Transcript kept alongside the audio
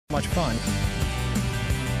much fun.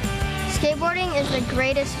 Skateboarding is the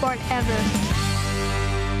greatest sport ever.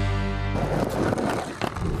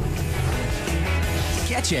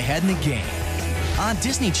 Get you ahead in the game on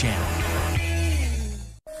Disney Channel.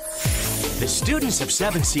 The students of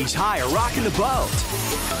Seven Seas High are rocking the boat.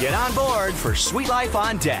 Get on board for Sweet Life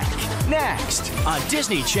on Deck. Next on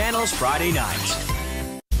Disney Channel's Friday night.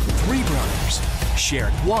 Three brothers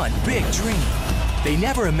shared one big dream. They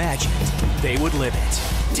never imagined they would live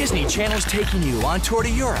it. Disney Channel's taking you on tour to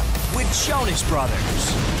Europe with Jonas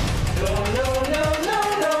Brothers.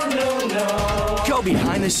 Go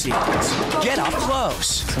behind the scenes, get up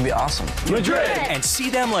close. It's gonna be awesome. Madrid! And see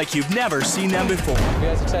them like you've never seen them before. You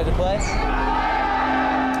guys excited to play?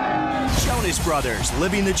 Jonas Brothers,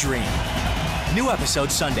 living the dream. New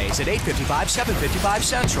episodes Sundays at 8:55, 7:55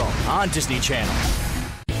 Central on Disney Channel.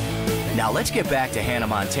 Now let's get back to Hannah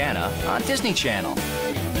Montana on Disney Channel.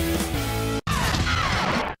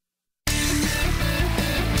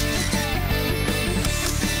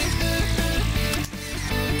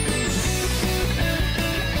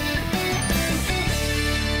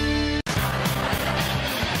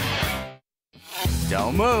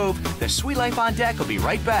 Don't move. The Sweet Life on Deck will be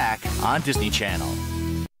right back on Disney Channel.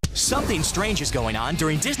 Something strange is going on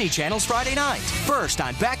during Disney Channel's Friday night. First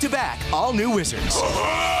on Back-to-Back, All New Wizards. A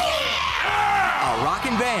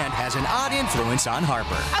rockin' band has an odd influence on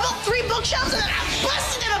Harper. I built 3 bookshelves and then I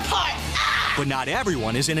busted it apart. Ah! But not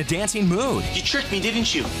everyone is in a dancing mood. You tricked me,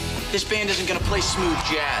 didn't you? This band isn't gonna play smooth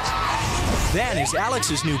jazz. Then is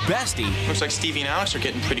Alex's new bestie. Looks like Stevie and Alex are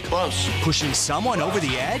getting pretty close. Pushing someone over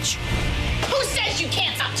the edge. Who says you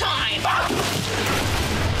can't stop time?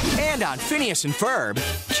 And on Phineas and Ferb,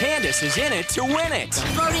 Candace is in it to win it.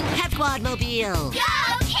 Floating pet quadmobile. Go,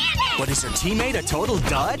 Candace! But is her teammate a total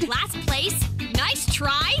dud? Last place? Nice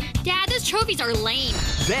try. Dad, those trophies are lame.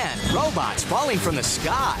 Then robots falling from the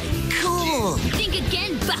sky. Cool. Think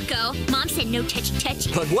again, bucko. Mom said no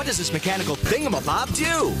touchy-touchy. But what does this mechanical thingamabob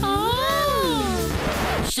do? Oh.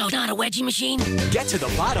 So not a wedgie machine? Get to the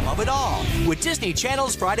bottom of it all with Disney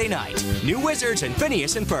Channel's Friday night. New Wizards and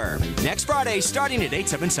Phineas and Ferb. Next Friday starting at 8,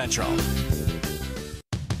 7 Central.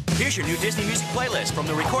 Here's your new Disney music playlist from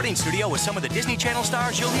the recording studio with some of the Disney Channel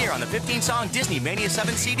stars you'll hear on the 15-song Disney Mania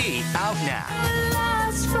 7 CD, out now.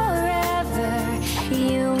 Last forever,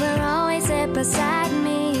 you were always there beside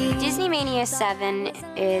me. Disney Mania 7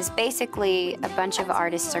 is basically a bunch of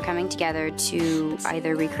artists are coming together to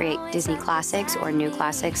either recreate Disney classics or new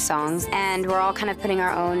classics songs, and we're all kind of putting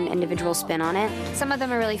our own individual spin on it. Some of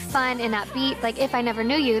them are really fun and upbeat. Like If I Never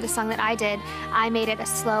Knew You, the song that I did, I made it a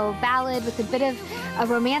slow ballad with a bit of a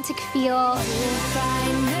romantic feel. If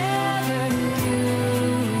I never knew you,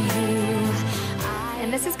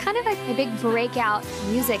 And this is kind of like a big breakout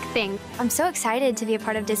music thing. I'm so excited to be a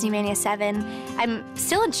part of Disney Mania 7. I'm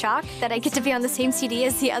still in shock that I get to be on the same CD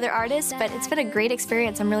as the other artists, but it's been a great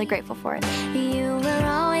experience. I'm really grateful for it. you were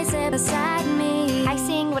always there beside me. I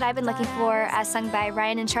sing What I've Been Looking For, as sung by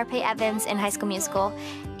Ryan and Sharpay Evans in High School Musical.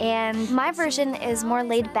 And my version is more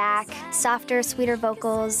laid back, softer, sweeter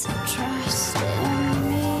vocals. Trust in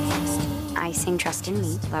me. I sing Trust in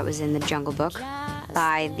Me. That was in the Jungle Book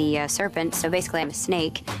by the serpent. So basically I'm a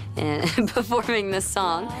snake performing this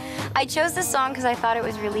song. I chose this song because I thought it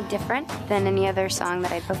was really different than any other song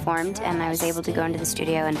that I performed, and I was able to go into the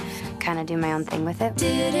studio and kind of do my own thing with it.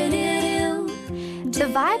 The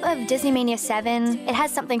vibe of Disney Mania 7, it has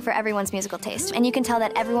something for everyone's musical taste, and you can tell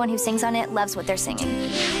that everyone who sings on it loves what they're singing.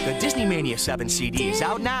 The Disney Mania 7 CD is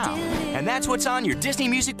out now, and that's what's on your Disney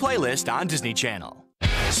music playlist on Disney Channel.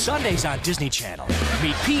 Sundays on Disney Channel.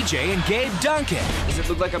 Meet PJ and Gabe Duncan. Does it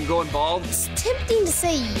look like I'm going bald? It's tempting to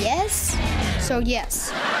say yes, so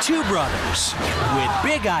yes. Two brothers with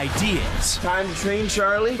big ideas. Time to train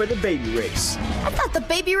Charlie for the baby race. I thought the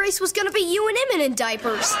baby race was gonna be you and Emmett in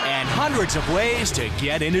diapers. And hundreds of ways to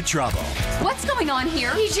get into trouble. What's going on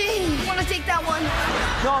here? PJ, wanna take that one?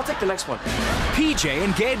 No, I'll take the next one. PJ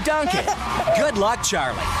and Gabe Duncan. Good luck,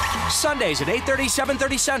 Charlie. Sundays at 8:30,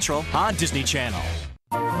 7:30 Central on Disney Channel.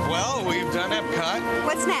 Well, we've done Epcot.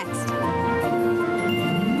 What's next?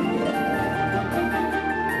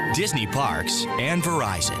 Disney Parks and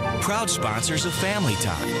Verizon, proud sponsors of Family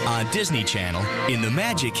Time on Disney Channel, in the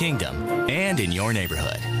Magic Kingdom, and in your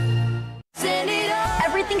neighborhood.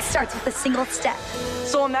 Everything starts with a single step.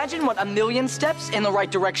 So imagine what a million steps in the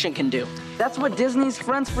right direction can do. That's what Disney's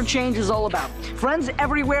Friends for Change is all about. Friends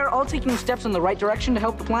everywhere, all taking steps in the right direction to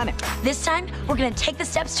help the planet. This time, we're gonna take the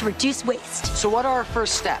steps to reduce waste. So what are our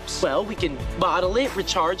first steps? Well, we can bottle it,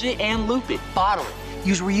 recharge it, and loop it. Bottle it.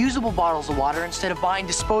 Use reusable bottles of water instead of buying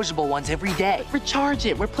disposable ones every day. Recharge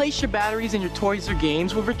it. Replace your batteries in your toys or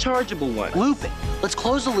games with rechargeable ones. Loop it. Let's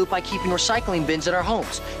close the loop by keeping recycling bins at our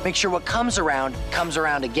homes. Make sure what comes around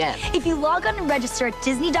again. If you log on and register at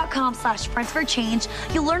Disney.com/friendsforchange,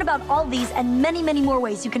 you'll learn about all these and many, many more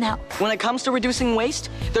ways you can help. When it comes to reducing waste,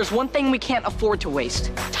 there's one thing we can't afford to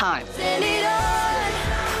waste: time. Send it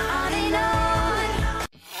on and on.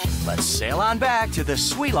 Let's sail on back to the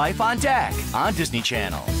Sweet Life on Deck on Disney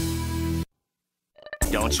Channel.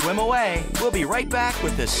 Don't swim away. We'll be right back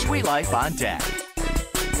with the Sweet Life on Deck.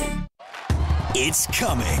 It's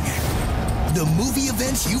coming. The movie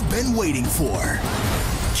event you've been waiting for.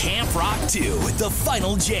 Camp Rock 2, the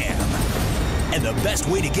final jam. And the best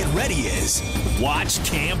way to get ready is watch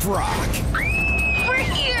Camp Rock. We're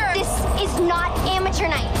here! This is not amateur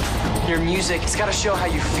night. Your music, it's gotta show how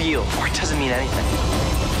you feel, or it doesn't mean anything.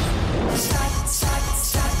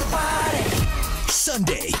 Start the party.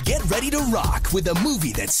 Sunday, get ready to rock with a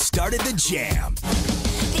movie that started the jam.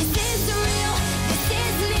 This is real, this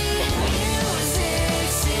is me.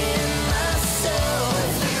 Music's in my soul.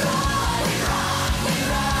 We rock, we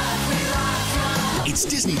rock, we rock, we rock. It's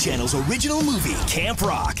Disney Channel's original movie, Camp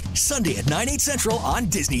Rock. Sunday at 9, 8 Central on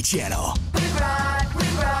Disney Channel. We rock,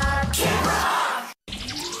 Camp Rock.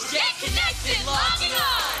 Get connected, logging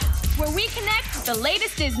on! Where we connect with the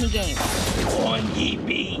latest Disney games. On ye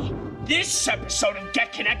be. This episode of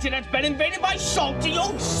Get Connected has been invaded by salty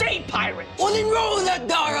old sea pirates. Well, then roll that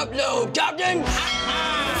door up low, Captain.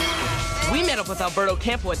 We met up with Alberto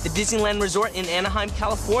Campo at the Disneyland Resort in Anaheim,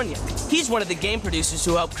 California. He's one of the game producers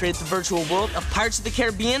who helped create the virtual world of Pirates of the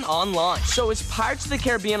Caribbean Online. So is Pirates of the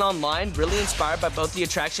Caribbean Online really inspired by both the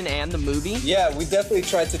attraction and the movie? Yeah, we definitely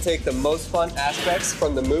tried to take the most fun aspects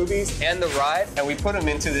from the movies and the ride, and we put them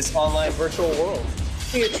into this online virtual world.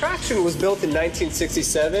 The attraction was built in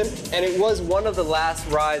 1967, and it was one of the last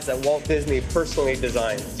rides that Walt Disney personally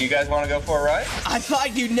designed. Do you guys want to go for a ride? I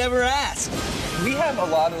thought you'd never ask. We have a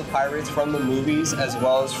lot of the pirates from the movies as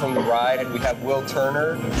well as from the ride, and we have Will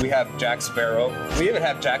Turner, we have Jack Sparrow, we even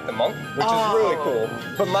have Jack the Monk, which is really cool.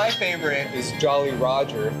 But my favorite is Jolly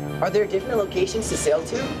Roger. Are there different locations to sail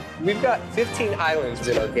to? We've got 15 islands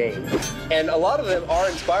in our game, and a lot of them are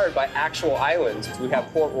inspired by actual islands. We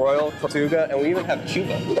have Port Royal, Tortuga, and we even have Cuba.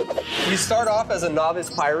 You start off as a novice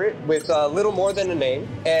pirate with little more than a name,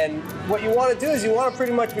 and what you want to do is you want to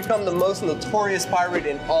pretty much become the most notorious pirate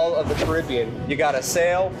in all of the Caribbean. You gotta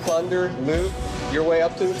sail, plunder, loot, your way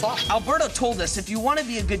up to the top. Alberto told us if you want to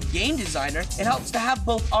be a good game designer, it helps to have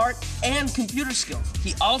both art and computer skills.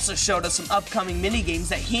 He also showed us some upcoming mini games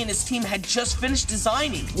that he and his team had just finished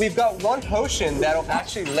designing. We've got one potion that'll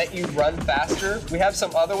actually let you run faster. We have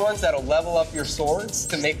some other ones that'll level up your swords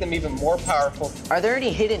to make them even more powerful. Are there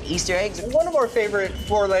any hidden Easter eggs? One of our favorite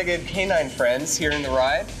four-legged canine friends here in the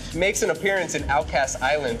ride makes an appearance in Outcast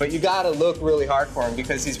Island, but you gotta look really hard for him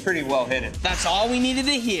because he's pretty well hidden. That's all we needed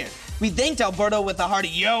to hear. We thanked Alberto with a hearty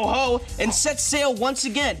yo-ho and set sail once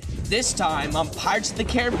again, this time on Pirates of the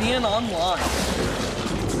Caribbean Online.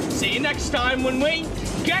 See you next time when we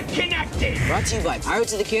Get Connected. Brought to you by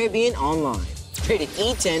Pirates of the Caribbean Online. Rated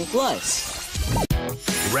E10+.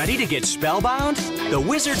 Ready to get spellbound? The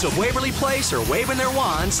Wizards of Waverly Place are waving their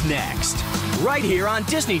wands next, right here on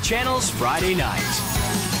Disney Channel's Friday night.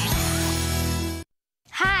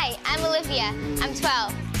 Hi, I'm Olivia. I'm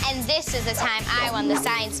 12, and this is the time I won the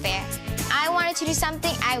science fair. I wanted to do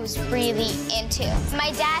something I was really into.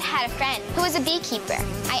 My dad had a friend who was a beekeeper.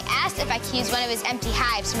 I asked if I could use one of his empty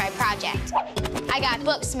hives for my project. I got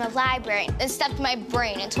books from a library and stuffed my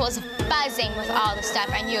brain until it was buzzing with all the stuff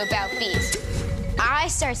I knew about bees. I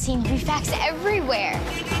started seeing bee facts everywhere.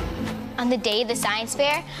 On the day of the science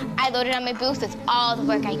fair, I loaded on my booth with all the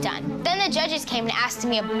work I'd done. Then the judges came and asked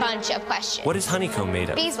me a bunch of questions. What is honeycomb made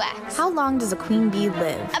of? Beeswax. How long does a queen bee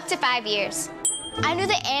live? Up to 5 years. I knew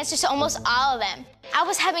the answers to almost all of them. I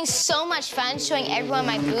was having so much fun showing everyone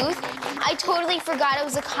my booth, I totally forgot it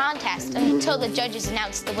was a contest until the judges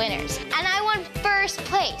announced the winners. And I won first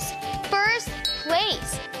place. First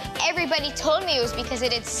place. Everybody told me it was because I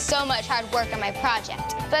did so much hard work on my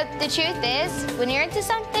project. But the truth is, when you're into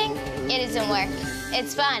something, it isn't work.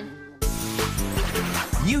 It's fun.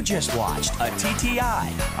 You just watched a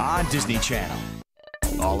TTI on Disney Channel.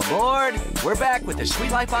 All aboard! We're back with the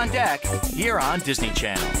Sweet Life on Deck here on Disney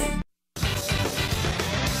Channel.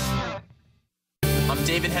 I'm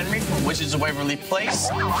David Henry from Wizards of Waverly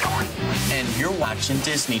Place, and you're watching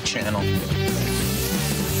Disney Channel.